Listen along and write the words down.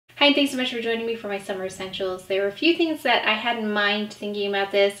Hi, and thanks so much for joining me for my summer essentials. There were a few things that I had in mind thinking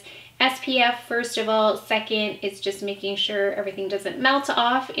about this. SPF, first of all. Second, it's just making sure everything doesn't melt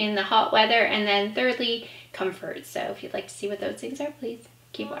off in the hot weather. And then thirdly, comfort. So if you'd like to see what those things are, please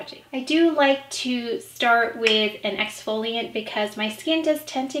keep watching. I do like to start with an exfoliant because my skin does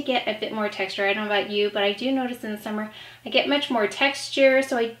tend to get a bit more texture. I don't know about you, but I do notice in the summer I get much more texture,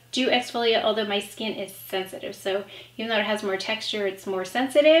 so I do exfoliate, although my skin is sensitive. So even though it has more texture, it's more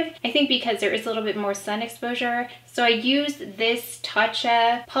sensitive. I think because there is a little bit more sun exposure. So I use this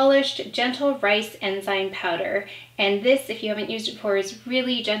Tatcha Polished Gentle Rice Enzyme Powder. And this, if you haven't used it before, is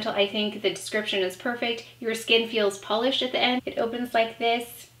really gentle. I think the description is perfect. Your skin feels polished at the end. It opens like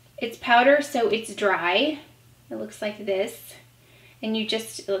this. It's powder, so it's dry. It looks like this. And you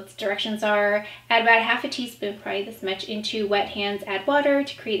just, its directions are, add about half a teaspoon, probably this much, into wet hands, add water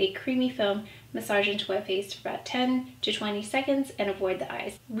to create a creamy film, massage into wet face for about 10 to 20 seconds, and avoid the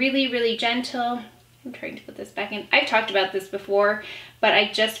eyes. Really, really gentle. I'm trying to put this back in. I've talked about this before, but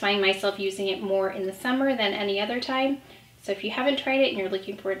I just find myself using it more in the summer than any other time. So if you haven't tried it and you're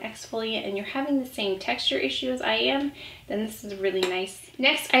looking for an exfoliant and you're having the same texture issue as I am, then this is really nice.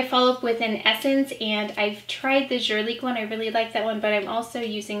 Next, I follow up with an essence, and I've tried the Giorgio one. I really like that one, but I'm also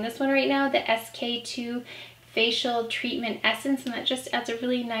using this one right now, the SK2 Facial Treatment Essence, and that just adds a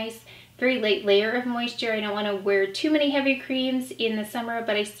really nice, very light layer of moisture. I don't want to wear too many heavy creams in the summer,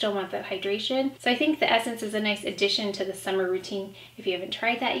 but I still want that hydration. So I think the essence is a nice addition to the summer routine if you haven't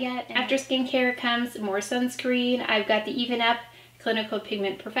tried that yet. After skincare comes more sunscreen. I've got the Even Up Clinical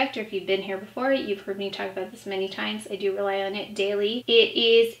Pigment Perfector. If you've been here before, you've heard me talk about this many times. I do rely on it daily. It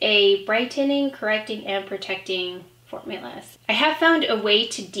is a brightening, correcting, and protecting formula. I have found a way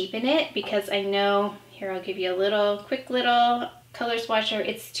to deepen it because I know, here I'll give you a quick little color swatcher.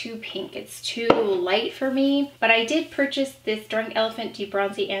 It's too pink, it's too light for me, but I did purchase this Drunk Elephant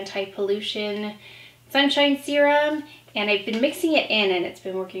D-Bronzi Anti-Pollution Sunshine Serum, and I've been mixing it in, and it's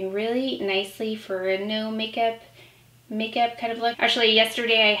been working really nicely for a no makeup kind of look. Actually,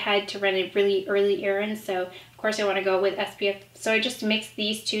 yesterday I had to run a really early errand, so of course I want to go with SPF, so I just mixed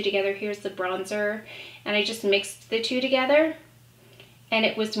these two together. Here's the bronzer, and I just mixed the two together, and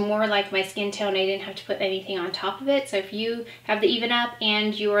it was more like my skin tone. I didn't have to put anything on top of it. So if you have the Even Up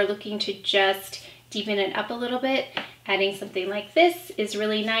and you are looking to just deepen it up a little bit, adding something like this is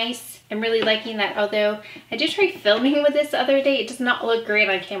really nice. I'm really liking that, although I did try filming with this the other day. It does not look great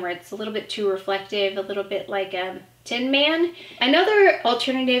on camera. It's a little bit too reflective, a little bit like Tin Man. Another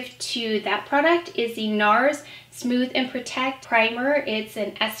alternative to that product is the NARS Smooth and Protect Primer. It's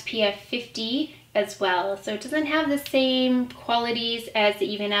an SPF 50 as well. So it doesn't have the same qualities as the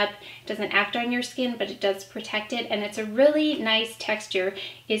Even Up. It doesn't act on your skin, but it does protect it, and it's a really nice texture.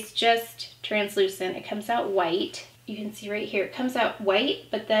 It's just translucent. It comes out white. You can see right here, it comes out white,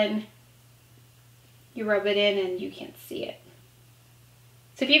 but then you rub it in and you can't see it.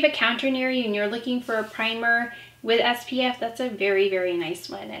 So if you have a counter near you and you're looking for a primer with SPF, that's a very, very nice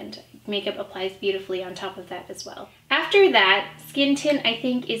one, and makeup applies beautifully on top of that as well. After that, skin tint I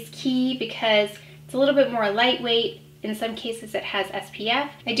think is key because it's a little bit more lightweight. In some cases it has SPF.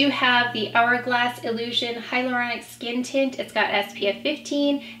 I do have the Hourglass Illusion Hyaluronic Skin Tint. It's got SPF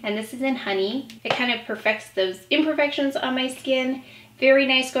 15, and this is in honey. It kind of perfects those imperfections on my skin. Very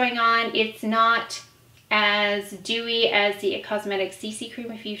nice going on. It's not as dewy as the Cosmetic CC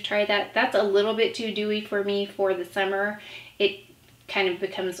cream. If you've tried that, that's a little bit too dewy for me for the summer. It kind of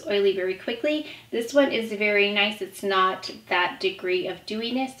becomes oily very quickly. This one is very nice. It's not that degree of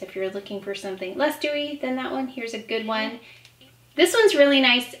dewiness. If you're looking for something less dewy than that one, here's a good one. This one's really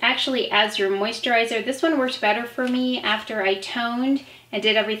nice actually as your moisturizer. This one worked better for me after I toned and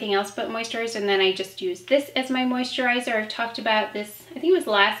did everything else but moisturize, and then I just used this as my moisturizer. I've talked about this, I think it was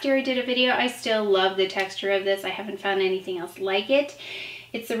last year I did a video. I still love the texture of this. I haven't found anything else like it.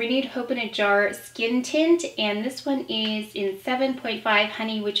 It's the Renewed Hope in a Jar Skin Tint, and this one is in 7.5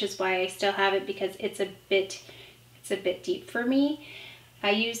 honey, which is why I still have it, because it's a bit deep for me. I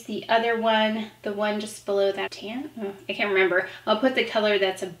use the other one, the one just below that tan. Oh, I can't remember. I'll put the color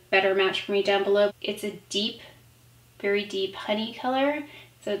that's a better match for me down below. It's a deep, very deep honey color,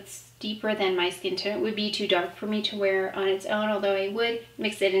 so it's deeper than my skin tone. It would be too dark for me to wear on its own, although I would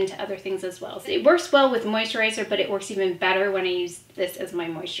mix it into other things as well. So it works well with moisturizer, but it works even better when I use this as my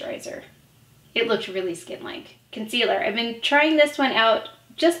moisturizer. It looks really skin-like. Concealer. I've been trying this one out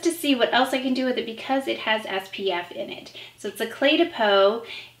just to see what else I can do with it because it has SPF in it. So it's a Clé de Peau.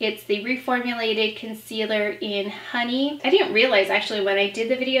 It's the reformulated concealer in honey. I didn't realize actually when I did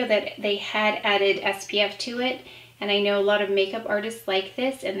the video that they had added SPF to it. And I know a lot of makeup artists like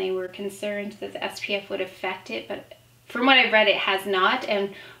this, and they were concerned that the SPF would affect it, but From what I've read, it has not,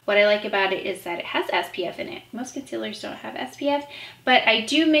 and what I like about it is that it has SPF in it. Most concealers don't have SPF, but I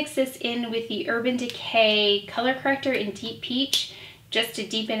do mix this in with the Urban Decay Color Corrector in Deep Peach just to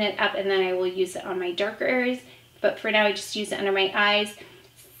deepen it up, and then I will use it on my darker areas. But for now, I just use it under my eyes.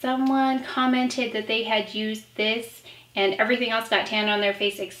 Someone commented that they had used this and everything else got tan on their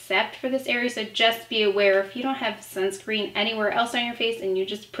face except for this area, so just be aware if you don't have sunscreen anywhere else on your face and you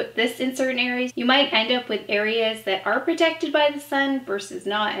just put this in certain areas, you might end up with areas that are protected by the sun versus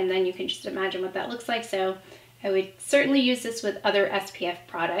not, and then you can just imagine what that looks like. So I would certainly use this with other SPF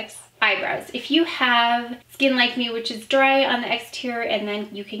products. Eyebrows. If you have skin like me, which is dry on the exterior and then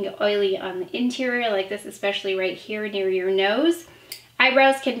you can get oily on the interior like this, especially right here near your nose,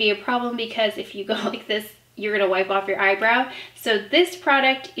 eyebrows can be a problem because if you go like this, you're gonna wipe off your eyebrow. So this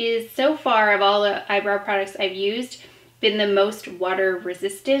product is, so far of all the eyebrow products I've used, been the most water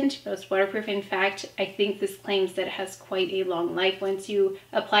resistant, most waterproof. In fact, I think this claims that it has quite a long life once you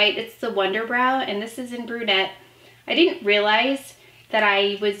apply it. It's the Wonder Brow, and this is in brunette. I didn't realize that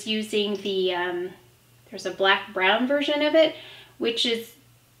I was using the, there's a black brown version of it, which is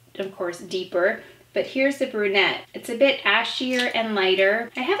of course deeper. But here's the brunette. It's a bit ashier and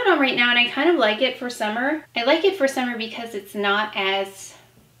lighter. I have it on right now and I kind of like it for summer. I like it for summer because it's not as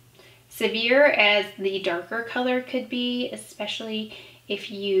severe as the darker color could be, especially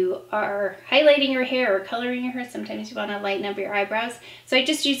if you are highlighting your hair or coloring your hair. Sometimes you want to lighten up your eyebrows. So I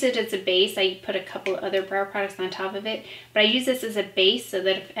just use it as a base. I put a couple other brow products on top of it, but I use this as a base so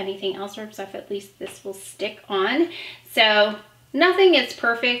that if anything else rips off, at least this will stick on. So nothing is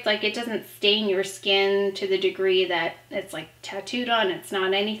perfect, like it doesn't stain your skin to the degree that it's like tattooed on. It's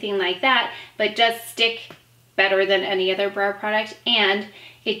not anything like that, but it does stick better than any other brow product, and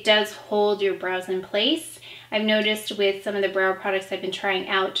it does hold your brows in place. I've noticed with some of the brow products I've been trying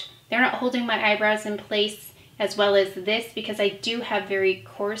out, they're not holding my eyebrows in place as well as this, because I do have very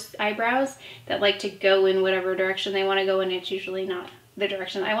coarse eyebrows that like to go in whatever direction they want to go, and it's usually not the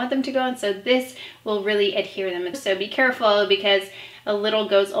direction I want them to go in, so this will really adhere them. So be careful, because a little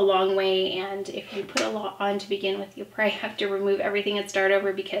goes a long way, and if you put a lot on to begin with, you'll probably have to remove everything and start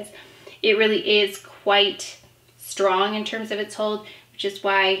over, because it really is quite strong in terms of its hold, which is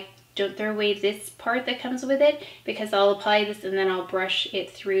why don't throw away this part that comes with it, because I'll apply this and then I'll brush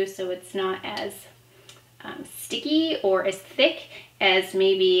it through so it's not as sticky or as thick as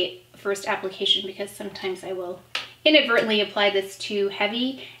maybe first application, because sometimes I will inadvertently apply this too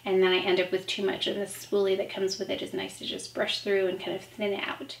heavy and then I end up with too much, and the spoolie that comes with it is nice to just brush through and kind of thin it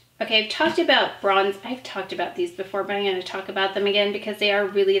out. Okay, I've talked about bronze. I've talked about these before, but I'm going to talk about them again because they are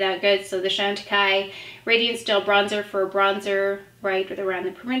really that good. So the Chantecaille Radiance Gel Bronzer for a bronzer right around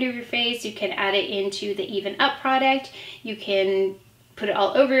the perimeter of your face. You can add it into the Even Up product. You can put it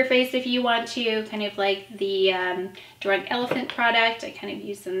all over your face if you want to, kind of like the Drunk Elephant product. I kind of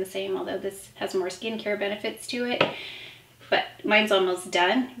use them the same, although this has more skincare benefits to it. But mine's almost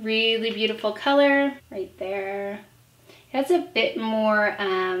done. Really beautiful color right there. It has a bit more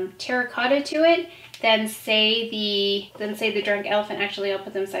terracotta to it than say the Drunk Elephant. Actually, I'll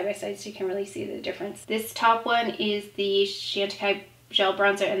put them side by side so you can really see the difference. This top one is the Chantecaille Gel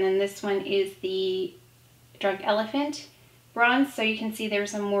Bronzer, and then this one is the Drunk Elephant bronze. So you can see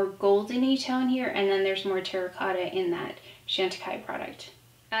there's a more goldeny tone here, and then there's more terracotta in that Chantecaille product.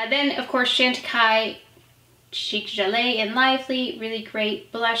 Then, of course, Chantecaille Chic Gelée in Lively, really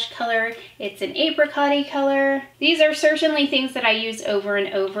great blush color. It's an apricot-y color. These are certainly things that I use over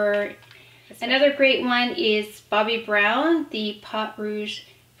and over. Another great one is Bobbi Brown, the Pot Rouge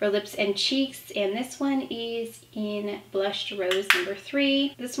for lips and cheeks, and this one is in Blushed Rose number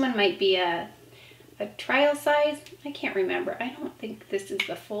 3. This one might be a trial size. I can't remember. I don't think this is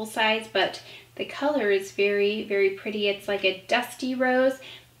the full size, but the color is very, very pretty. It's like a dusty rose,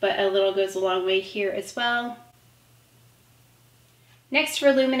 but a little goes a long way here as well. Next, for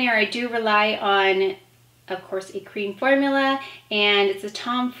Luminaire, I do rely on, of course, a cream formula, and it's a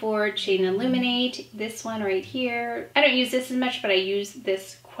Tom Ford Shade Illuminate. This one right here. I don't use this as much, but I use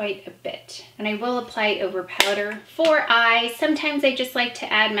this quite a bit, and I will apply it over powder. For eyes, sometimes I just like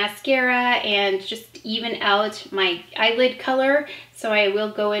to add mascara and just even out my eyelid color, so I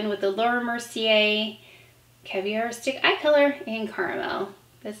will go in with the Laura Mercier Caviar Stick Eye Color in Caramel.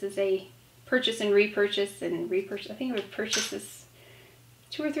 This is a purchase and repurchase and repurchase. I think I would purchase this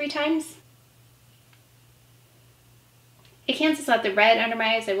 2 or 3 times. It cancels out the red under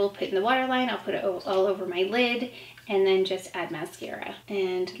my eyes. I will put in the waterline. I'll put it all over my lid and then just add mascara.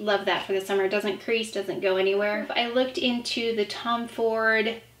 And love that for the summer. It doesn't crease, doesn't go anywhere. I looked into the Tom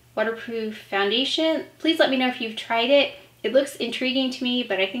Ford waterproof foundation. Please let me know if you've tried it. It looks intriguing to me,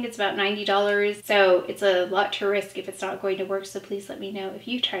 but I think it's about $90, so it's a lot to risk if it's not going to work. So please let me know if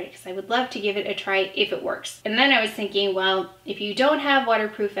you've tried it, because I would love to give it a try if it works. And then I was thinking, well, if you don't have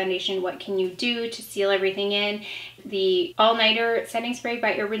waterproof foundation, what can you do to seal everything in? The All Nighter Setting Spray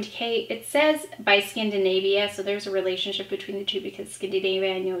by Urban Decay, it says by Scandinavia, so there's a relationship between the two because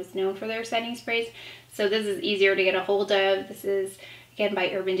Scandinavia, I know, is known for their setting sprays. So this is easier to get a hold of. This is, again,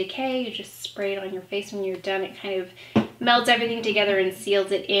 by Urban Decay. You just spray it on your face when you're done. It kind of melds everything together and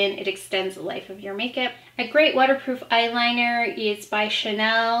seals it in. It extends the life of your makeup. A great waterproof eyeliner is by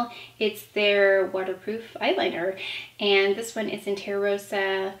Chanel. It's their waterproof eyeliner. And this one is in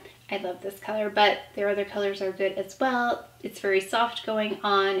Terrosa. I love this color, but their other colors are good as well. It's very soft going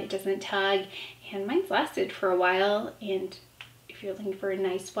on. It doesn't tug. And mine's lasted for a while. And if you're looking for a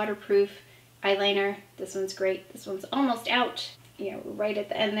nice waterproof eyeliner, this one's great. This one's almost out, you know, right at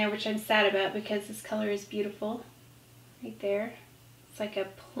the end there, which I'm sad about because this color is beautiful. Right there. It's like a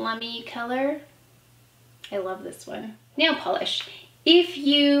plummy color. I love this one. Nail polish. If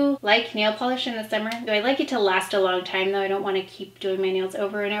you like nail polish in the summer, I like it to last a long time though. I don't want to keep doing my nails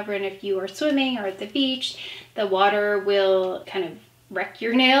over and over. And if you are swimming or at the beach, the water will kind of wreck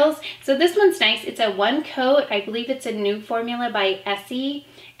your nails. So this one's nice. It's a one coat. I believe it's a new formula by Essie.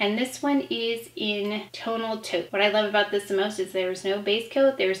 And this one is in tonal taupe. What I love about this the most is there's no base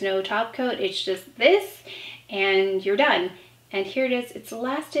coat, there's no top coat. It's just this and you're done. And here it is. It's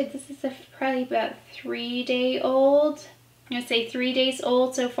lasted, this is probably about 3-day-old. I'm gonna say 3 days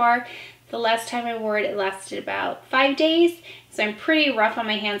old so far. The last time I wore it, it lasted about 5 days. So I'm pretty rough on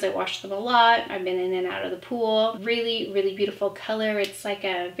my hands. I wash them a lot. I've been in and out of the pool. Really, really beautiful color. It's like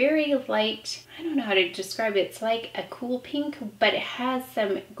a very light, I don't know how to describe it. It's like a cool pink, but it has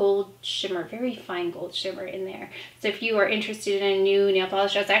some gold shimmer, very fine gold shimmer in there. So if you are interested in a new nail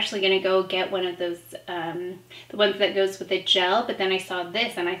polish, I was actually gonna go get one of those, the ones that goes with the gel, but then I saw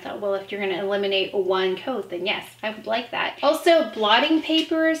this and I thought, well, if you're gonna eliminate one coat, then yes, I would like that. Also, blotting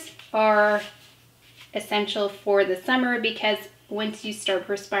papers are essential for the summer because once you start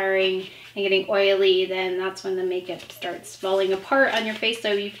perspiring and getting oily, then that's when the makeup starts falling apart on your face,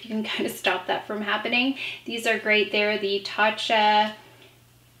 so you can kind of stop that from happening. These are great. They're the Tatcha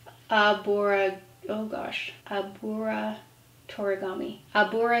Abura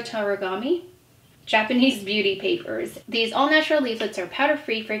Torigami Japanese beauty papers. These all-natural leaflets are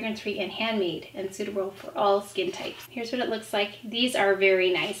powder-free, fragrance-free, and handmade, and suitable for all skin types. Here's what it looks like. These are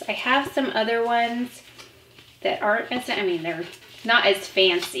very nice. I have some other ones that aren't as, I mean, they're not as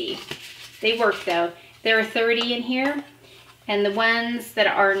fancy. They work though. There are 30 in here, and the ones that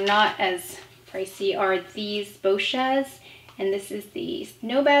are not as pricey are these Boschas, and this is the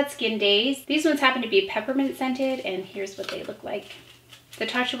No Bad Skin Days. These ones happen to be peppermint scented, and here's what they look like. The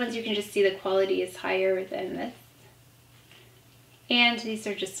Tatcha ones, you can just see the quality is higher than this. And these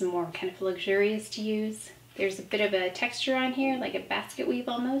are just more kind of luxurious to use. There's a bit of a texture on here, like a basket weave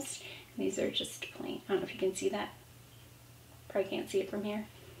almost. And these are just plain. I don't know if you can see that. Probably can't see it from here.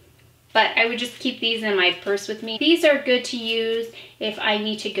 But I would just keep these in my purse with me. These are good to use if I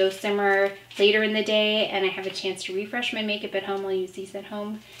need to go somewhere later in the day and I have a chance to refresh my makeup at home. I'll use these at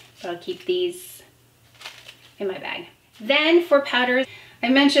home, but I'll keep these in my bag. Then for powders, I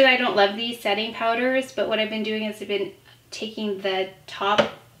mentioned I don't love these setting powders, but what I've been doing is I've been taking the top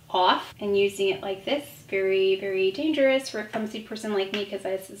off and using it like this. Very, very dangerous for a clumsy person like me because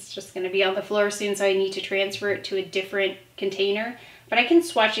this is just going to be on the floor soon, so I need to transfer it to a different container. But I can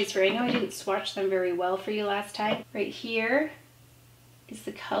swatch these for you. I know I didn't swatch them very well for you last time. Right here is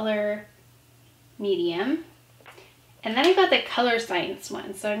the color medium. And then I got the Color Science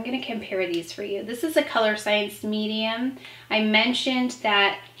one, so I'm going to compare these for you. This is a Color Science medium. I mentioned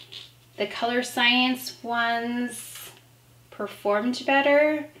that the Color Science ones performed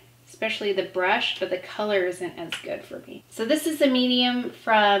better, especially the brush, but the color isn't as good for me. So this is a medium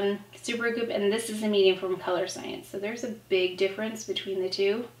from Supergoop, and this is a medium from Color Science. So there's a big difference between the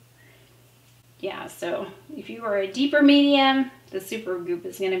two. Yeah, so if you are a deeper medium, the Supergoop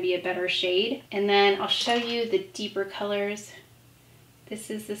is going to be a better shade. And then I'll show you the deeper colors. This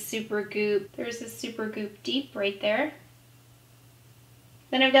is the Supergoop. There's the Supergoop Deep right there.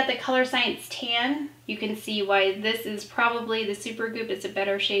 Then I've got the Color Science Tan. You can see why this is probably, the Supergoop is a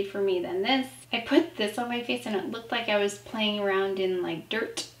better shade for me than this. I put this on my face and it looked like I was playing around in like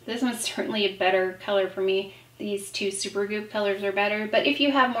dirt. This one's certainly a better color for me. These two Supergoop colors are better, but if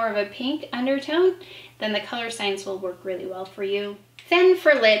you have more of a pink undertone, then the Color Science will work really well for you. Then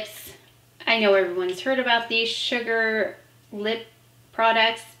for lips, I know everyone's heard about these sugar lip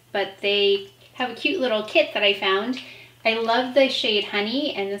products, but they have a cute little kit that I found I love the shade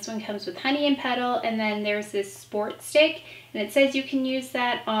Honey, and this one comes with honey and petal, and then there's this sport stick, and it says you can use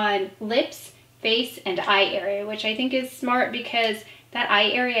that on lips, face, and eye area, which I think is smart because that eye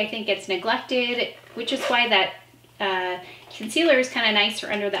area I think gets neglected, which is why that concealer is kind of nice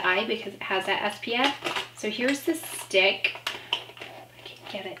for under the eye because it has that SPF. So here's the stick. I can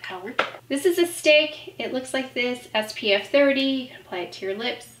get it out. This is a stick. It looks like this, SPF 30. You can apply it to your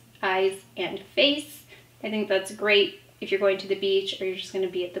lips, eyes, and face. I think that's great if you're going to the beach or you're just going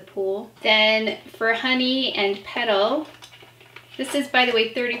to be at the pool. Then for Honey and Petal, this is, by the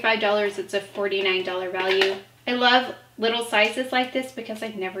way, $35. It's a $49 value. I love little sizes like this because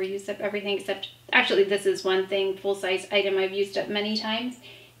I've never used up everything except, actually this is one thing, full-size item I've used up many times.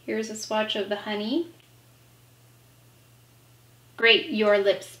 Here's a swatch of the Honey. Great Your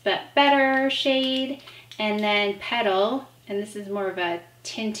Lips But Better shade. And then Petal, and this is more of a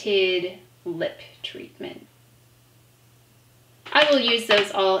tinted lip treatment. I will use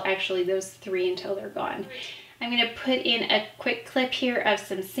those all, actually those three, until they're gone. I'm going to put in a quick clip here of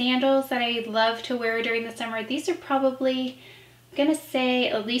some sandals that I love to wear during the summer. These are probably, I'm going to say,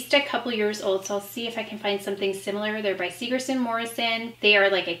 at least a couple years old, so I'll see if I can find something similar. They're by Segerson Morrison. They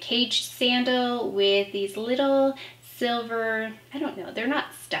are like a caged sandal with these little silver, I don't know, they're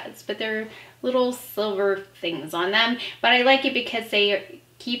not studs, but they're little silver things on them. But I like it because they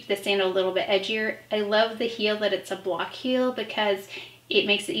keep the sandal a little bit edgier. I love the heel that it's a block heel because it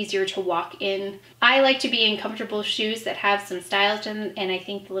makes it easier to walk in. I like to be in comfortable shoes that have some style to them, and I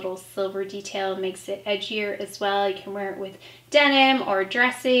think the little silver detail makes it edgier as well. You can wear it with denim or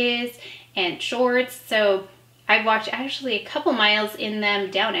dresses and shorts. So I walked actually a couple miles in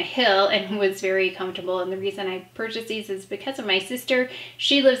them down a hill and was very comfortable. And the reason I purchased these is because of my sister.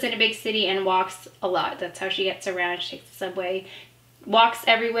 She lives in a big city and walks a lot. That's how she gets around. She takes the subway, walks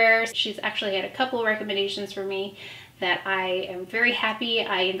everywhere. She's actually had a couple recommendations for me that I am very happy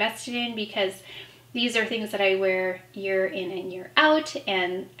I invested in, because these are things that I wear year in and year out,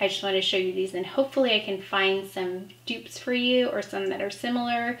 and I just want to show you these, and hopefully I can find some dupes for you or some that are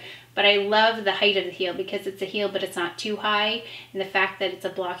similar. But I love the height of the heel because it's a heel but it's not too high, and the fact that it's a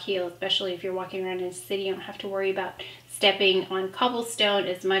block heel, especially if you're walking around in a city, you don't have to worry about stepping on cobblestone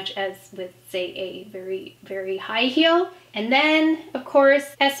as much as with, say, a very, very high heel. And then, of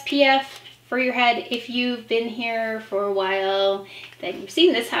course, SPF for your head. If you've been here for a while, then you've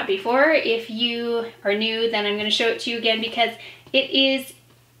seen this hat before. If you are new, then I'm going to show it to you again because it is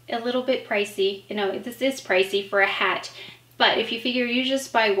a little bit pricey. You know, this is pricey for a hat, but if you figure you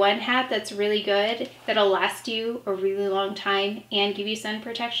just buy one hat that's really good, that'll last you a really long time and give you sun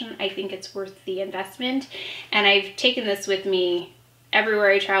protection, I think it's worth the investment. And I've taken this with me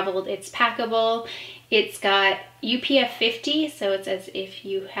everywhere I traveled. It's packable. It's got UPF 50, so it's as if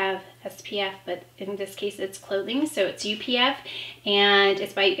you have SPF, but in this case it's clothing, so it's UPF, and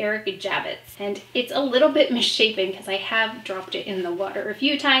it's by Eric Javits. And it's a little bit misshapen because I have dropped it in the water a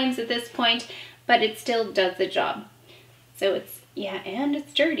few times at this point, but it still does the job. So it's, yeah, and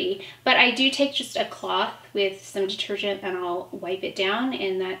it's dirty. But I do take just a cloth with some detergent and I'll wipe it down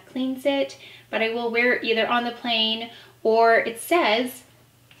and that cleans it. But I will wear it either on the plane, or it says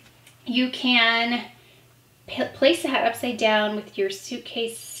you can place the hat upside down with your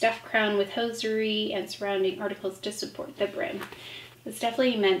suitcase stuffed crown with hosiery and surrounding articles to support the brim. It's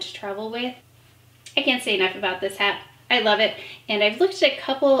definitely meant to travel with. I can't say enough about this hat. I love it, and I've looked at a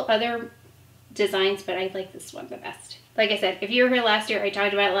couple other designs, but I like this one the best. Like I said, if you were here last year, I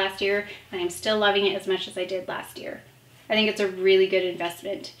talked about it last year, and I'm still loving it as much as I did last year. I think it's a really good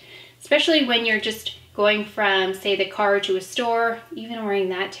investment, especially when you're just going from, say, the car to a store, even wearing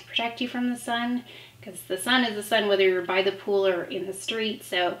that to protect you from the sun, because the sun is the sun whether you're by the pool or in the street.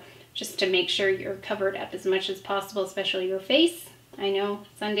 So just to make sure you're covered up as much as possible, especially your face. I know,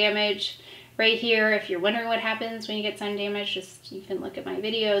 sun damage right here. If you're wondering what happens when you get sun damage, just you can look at my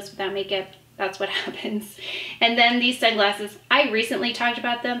videos without makeup. That's what happens. And then these sunglasses, I recently talked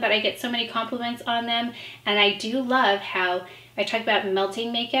about them, but I get so many compliments on them, and I do love how I talk about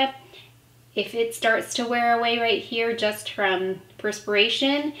melting makeup. If it starts to wear away right here just from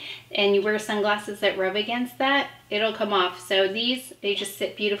perspiration and you wear sunglasses that rub against that, it'll come off. So these, they just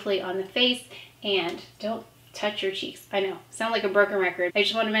sit beautifully on the face and don't touch your cheeks. I know, sound like a broken record. I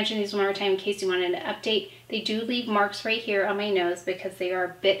just want to mention these one more time in case you wanted an update. They do leave marks right here on my nose because they are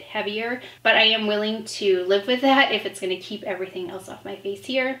a bit heavier, but I am willing to live with that if it's going to keep everything else off my face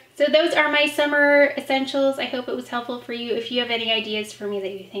here. So those are my summer essentials. I hope it was helpful for you. If you have any ideas for me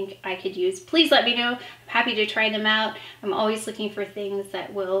that you think I could use, please let me know. I'm happy to try them out. I'm always looking for things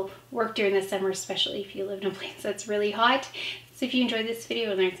that will work during the summer, especially if you live in a place that's really hot. So if you enjoyed this video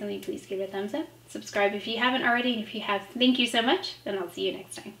and learned something, please give it a thumbs up. Subscribe if you haven't already, and if you have, thank you so much, and I'll see you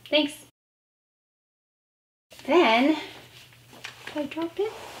next time. Thanks. Then, did I drop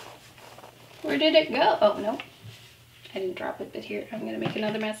it? Where did it go? Oh, no. I didn't drop it, but here, I'm gonna make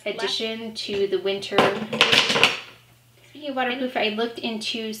another mess. Addition to the winter. Speaking of waterproof, I looked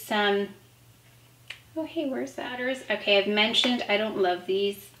into some, oh hey, where's that? Okay, I've mentioned I don't love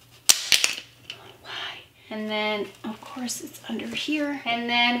these. Why? And then, of course, it's under here. And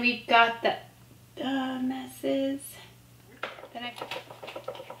then we've got the messes. Then I,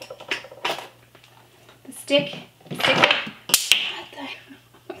 the stick. What the,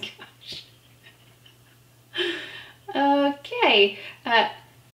 oh my gosh. Okay,